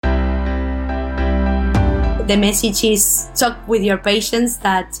the message is talk with your patients,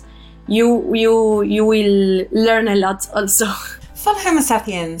 that you will learn a lot also. Fun Homo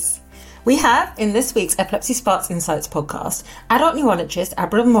sapiens. We have, in this week's Epilepsy Sparks Insights podcast, adult neurologist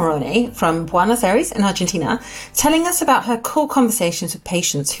Abra Moroni from Buenos Aires in Argentina, telling us about her cool conversations with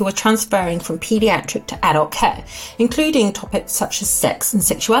patients who are transferring from pediatric to adult care, including topics such as sex and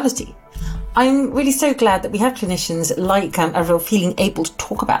sexuality. I'm really so glad that we have clinicians like Avril feeling able to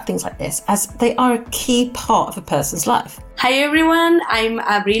talk about things like this, as they are a key part of a person's life. Hi everyone, I'm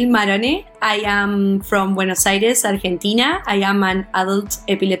Avril Marone. I am from Buenos Aires, Argentina. I am an adult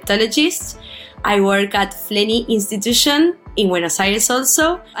epileptologist. I work at Fleni Institution in Buenos Aires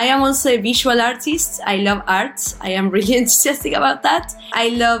also. I am also a visual artist. I love art. I am really enthusiastic about that. I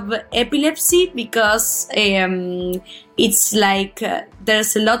love epilepsy because it's like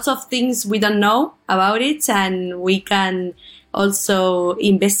there's a lot of things we don't know about it, and we can also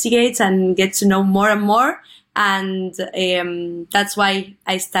investigate and get to know more and more. And that's why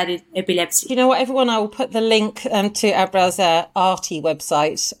I studied epilepsy. You know what, everyone, I will put the link to Abra's arty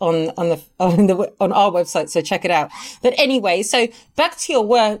website on our website, so check it out. But anyway, so back to your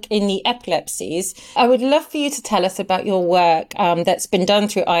work in the epilepsies. I would love for you to tell us about your work that's been done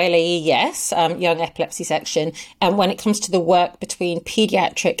through ILAES, Young Epilepsy Section, and when it comes to the work between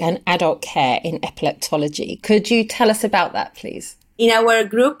pediatric and adult care in epileptology. Could you tell us about that, please? In our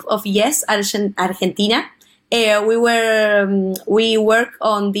group of YES Argentina, we work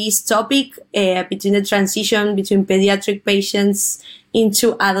on this topic between the transition between pediatric patients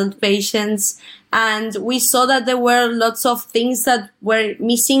into adult patients, and we saw that there were lots of things that were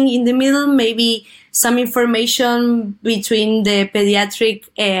missing in the middle, maybe some information between the pediatric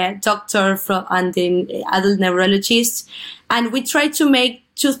doctor and the adult neurologist, and we tried to make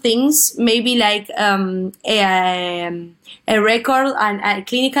two things, maybe like a record and a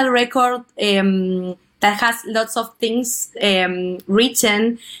clinical record that has lots of things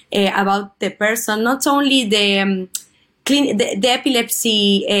written about the person, not only the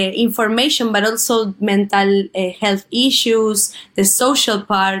epilepsy information, but also mental health issues, the social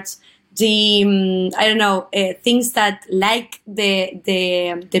part, the things that like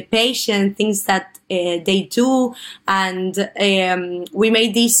the patient, things that they do, and we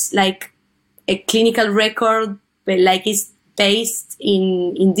made this like a clinical record, like it's based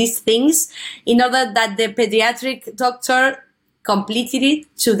in these things, in order that the pediatric doctor completed it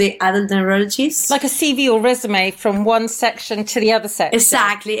to the adult neurologist. Like a CV or resume from one section to the other section.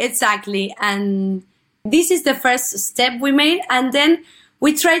 Exactly. And this is the first step we made. And then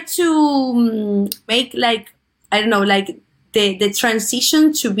we tried to make the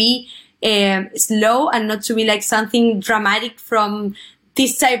transition to be slow and not to be like something dramatic from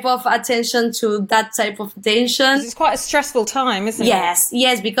this type of attention to that type of attention. It's quite a stressful time, isn't it?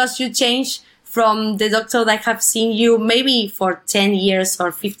 Yes, because you change from the doctor that have seen you maybe for 10 years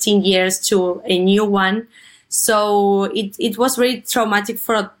or 15 years to a new one. So it was very traumatic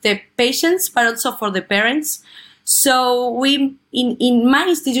for the patients, but also for the parents. So we, in my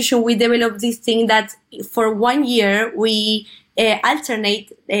institution, we developed this thing that for 1 year, we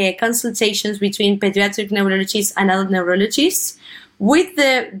alternate consultations between pediatric neurologists and adult neurologists, with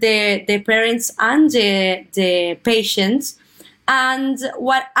the parents and the patients. And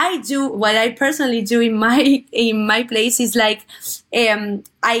what I personally do in my place is like,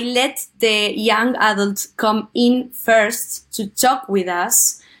 I let the young adults come in first to talk with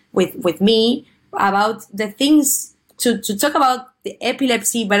us, with me, about the things, to talk about the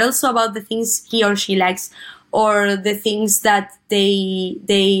epilepsy, but also about the things he or she likes, or the things that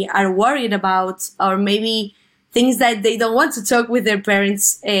they are worried about, or maybe things that they don't want to talk with their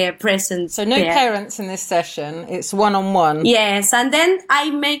parents present. So no parents in this session, it's one-on-one. Yes, and then I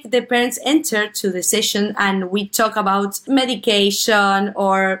make the parents enter to the session, and we talk about medication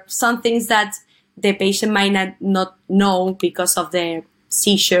or some things that the patient might not know because of their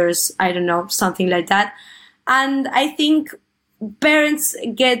seizures, I don't know, something like that. And I think parents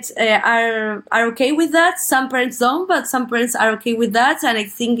are okay with that. Some parents don't, but some parents are okay with that. And I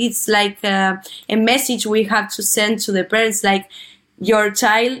think it's like a message we have to send to the parents, like, your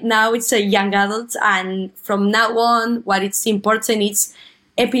child now it's a young adult, and from now on, what is important is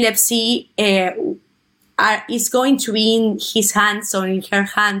epilepsy is going to be in his hands or in her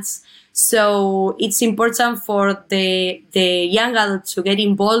hands. So it's important for the young adult to get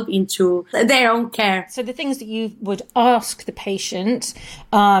involved into their own care. So the things that you would ask the patient,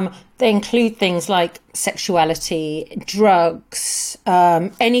 they include things like sexuality, drugs,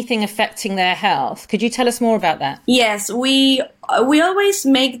 anything affecting their health. Could you tell us more about that? Yes, we always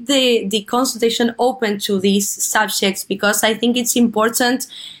make the consultation open to these subjects, because I think it's important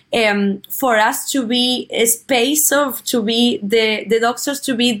for us to be a space to be the doctors,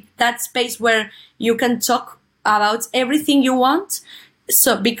 to be that space where you can talk about everything you want.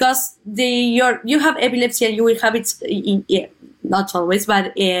 So because you have epilepsy and you will have it not always,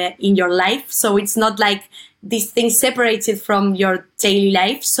 but in your life. So it's not like these things separated from your daily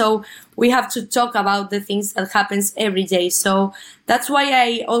life. So we have to talk about the things that happens every day. So that's why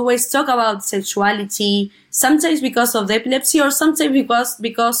I always talk about sexuality, sometimes because of the epilepsy or sometimes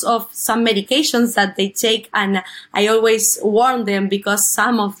because of some medications that they take. And I always warn them because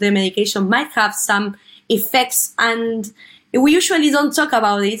some of the medication might have some effects, and we usually don't talk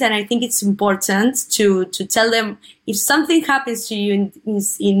about it. And I think it's important to tell them, if something happens to you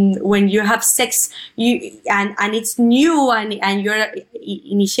in when you have sex, and it's new and you're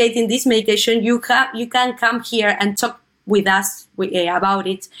initiating this medication, you can come here and talk with us about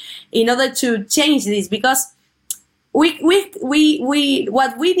it in order to change this, because we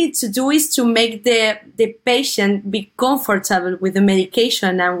what we need to do is to make the patient be comfortable with the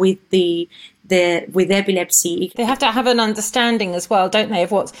medication and with with epilepsy. They have to have an understanding as well, don't they,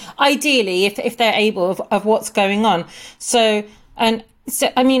 of what's ideally, if they're able, of what's going on. So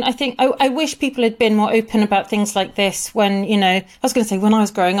I mean, I think I wish people had been more open about things like this when, I was going to say when I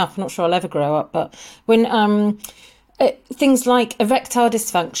was growing up. I'm not sure I'll ever grow up, but when things like erectile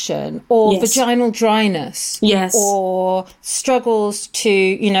dysfunction or vaginal dryness, or struggles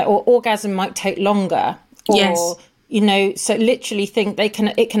to, or orgasm might take longer, or so literally think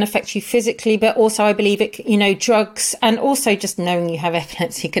it can affect you physically, but also I believe it, drugs and also just knowing you have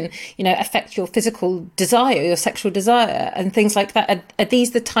epilepsy can, affect your physical desire, your sexual desire and things like that. Are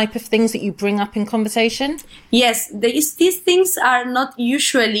these the type of things that you bring up in conversation? Yes, these things are not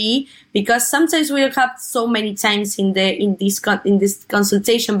usually, because sometimes we'll have so many times in this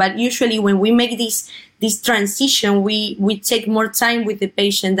consultation, but usually when we make this transition, we take more time with the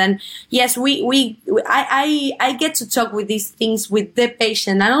patient. And yes, I get to talk with these things with the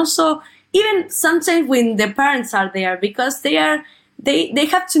patient, and also even sometimes when the parents are there, because they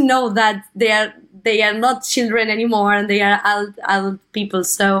have to know that they are not children anymore and they are adult people.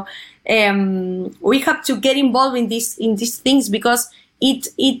 So we have to get involved in these things, because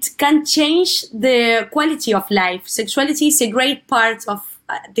it can change the quality of life. Sexuality is a great part of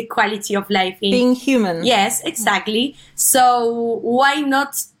the quality of life in being human. Yes, exactly. So why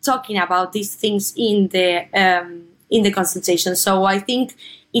not talking about these things in the consultation? So I think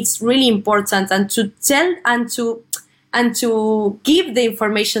it's really important, and to tell and to give the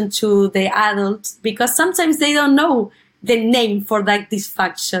information to the adults, because sometimes they don't know the name for that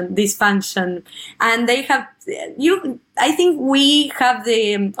dysfunction, and they have I think we have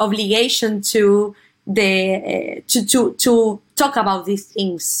the obligation to talk about these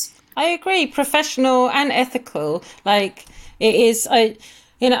things. I agree, professional and ethical. Like it is, I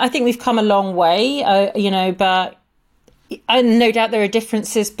think we've come a long way, but no doubt there are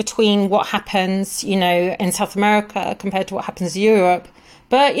differences between what happens, in South America compared to what happens in Europe.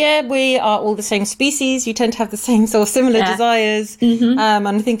 But yeah, we are all the same species. You tend to have the same sort of similar desires. Mm-hmm. And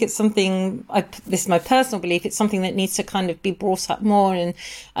I think it's something, this is my personal belief, it's something that needs to kind of be brought up more.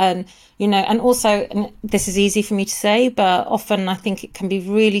 And also, and this is easy for me to say, but often I think it can be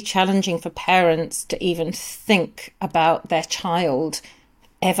really challenging for parents to even think about their child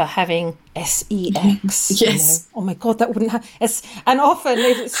ever having sex. Yes. Oh my God, that wouldn't have. And often,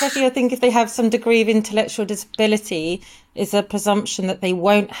 especially I think if they have some degree of intellectual disability, is a presumption that they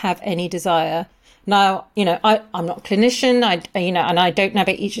won't have any desire. Now, I'm not a clinician, and I don't know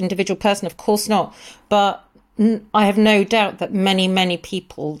about each individual person, of course not. But I have no doubt that many, many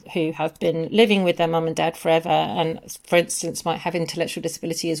people who have been living with their mum and dad forever, and for instance, might have intellectual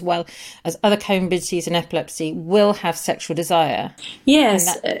disability as well as other comorbidities and epilepsy, will have sexual desire.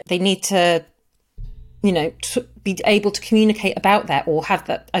 Yes. And they need to, to be able to communicate about that or have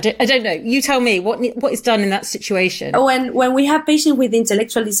that. I don't know. You tell me what is done in that situation. When we have patients with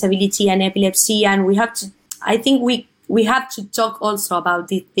intellectual disability and epilepsy, and we have to, I think we have to talk also about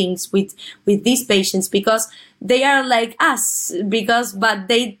these things with these patients, because they are like us, but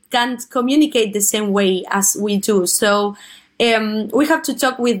they can't communicate the same way as we do. So we have to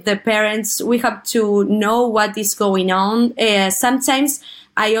talk with the parents. We have to know what is going on. Sometimes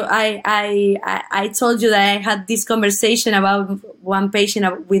I told you that I had this conversation about one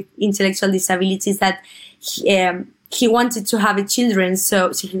patient with intellectual disabilities that he wanted to have children,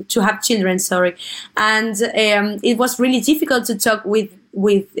 and it was really difficult to talk with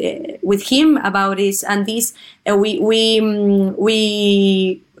him about this. And this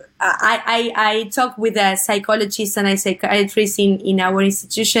I talk with a psychologist and a psychiatrist in our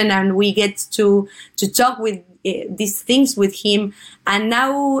institution, and we get to talk with these things with him. And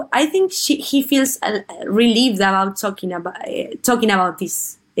now I think he feels relieved about talking about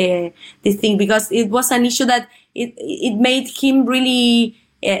this thing, because it was an issue that it made him really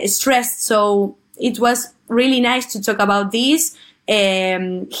stressed. So it was really nice to talk about this.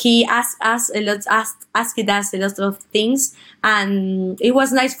 He asked us a lot of things, and it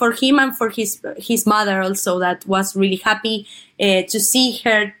was nice for him and for his mother also, that was really happy to see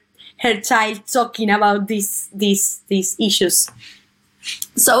her child talking about these issues.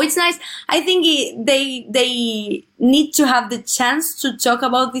 So it's nice. I think they need to have the chance to talk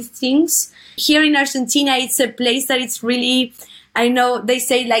about these things. Here in Argentina, it's a place that it's really, I know they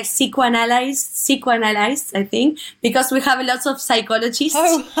say like psychoanalyzed, I think, because we have a lot of psychologists.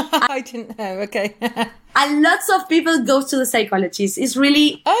 Oh, I didn't know. Okay. And lots of people go to the psychologist. It's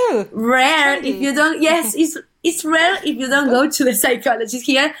really rare if you don't. Yes, it's rare if you don't go to the psychologist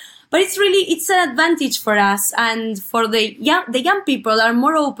here. But it's an advantage for us, and for the young people are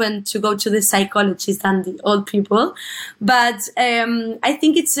more open to go to the psychologist than the old people. But I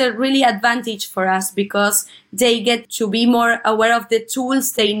think it's a really advantage for us, because they get to be more aware of the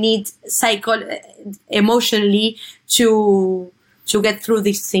tools they need emotionally to get through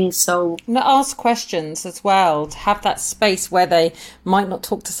these things. So ask questions as well, to have that space where they might not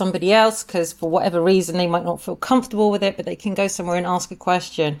talk to somebody else because for whatever reason they might not feel comfortable with it, but they can go somewhere and ask a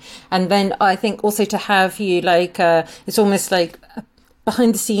question. And then I think also to have you it's almost like a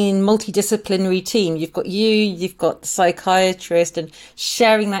behind the scene multidisciplinary team. You've got you've got the psychiatrist, and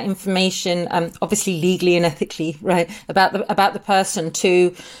sharing that information, obviously legally and ethically, right, about the person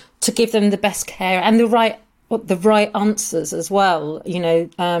to give them the best care and the right answers as well,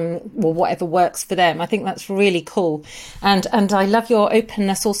 whatever works for them. I think that's really cool. And I love your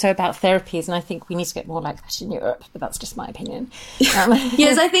openness also about therapies, and I think we need to get more like that in Europe, but that's just my opinion.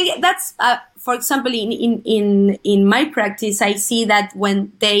 Yes, I think that's, for example, in my practice, I see that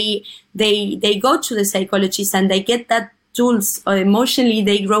when they go to the psychologist and they get that tools emotionally,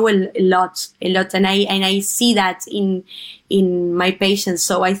 they grow a lot, and I see that in my patients.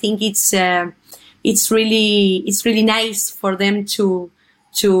 So I think it's really nice for them to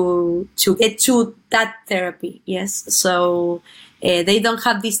get to that therapy. Yes. So they don't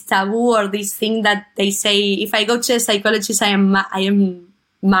have this taboo or this thing that they say, if I go to a psychologist, I am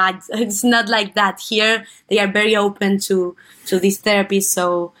mad. It's not like that. Here they are very open to this therapy.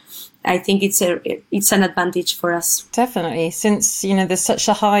 So I think it's an advantage for us. Definitely. Since, there's such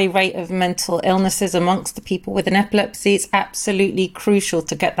a high rate of mental illnesses amongst the people with an epilepsy, it's absolutely crucial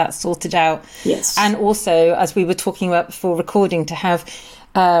to get that sorted out. Yes. And also, as we were talking about before recording, to have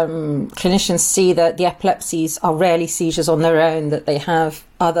clinicians see that the epilepsies are rarely seizures on their own, that they have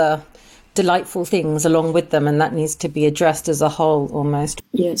other delightful things along with them, and that needs to be addressed as a whole almost.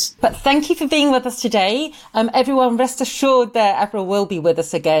 Yes. But thank you for being with us today. Everyone rest assured that Abril will be with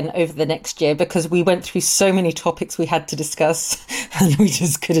us again over the next year, because we went through so many topics we had to discuss and we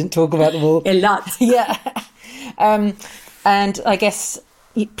just couldn't talk about them all. A lot. Yeah. And I guess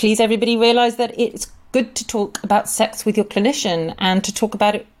please everybody realise that it's good to talk about sex with your clinician, and to talk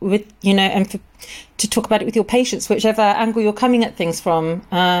about it with, to talk about it with your patients, whichever angle you're coming at things from.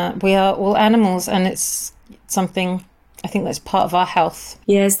 We are all animals, and it's something I think that's part of our health.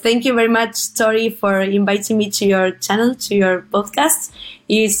 Yes, thank you very much, Tori, for inviting me to your channel, to your podcast.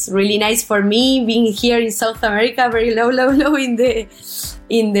 It's really nice for me being here in South America, very low in the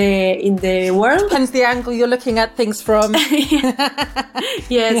world. Depends the angle you're looking at things from.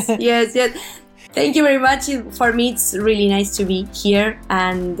 Yes. Thank you very much. For me, it's really nice to be here,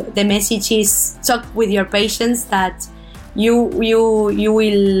 and the message is talk with your patients, that you will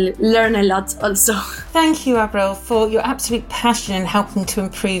learn a lot also. Thank you, Abril, for your absolute passion in helping to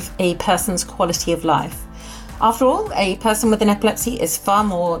improve a person's quality of life. After all, a person with an epilepsy is far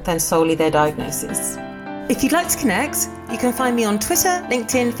more than solely their diagnosis. If you'd like to connect, you can find me on Twitter,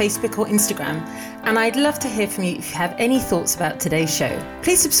 LinkedIn, Facebook or Instagram. And I'd love to hear from you if you have any thoughts about today's show.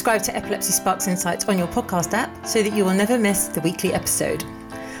 Please subscribe to Epilepsy Sparks Insights on your podcast app so that you will never miss the weekly episode.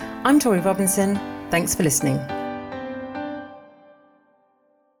 I'm Tori Robinson. Thanks for listening.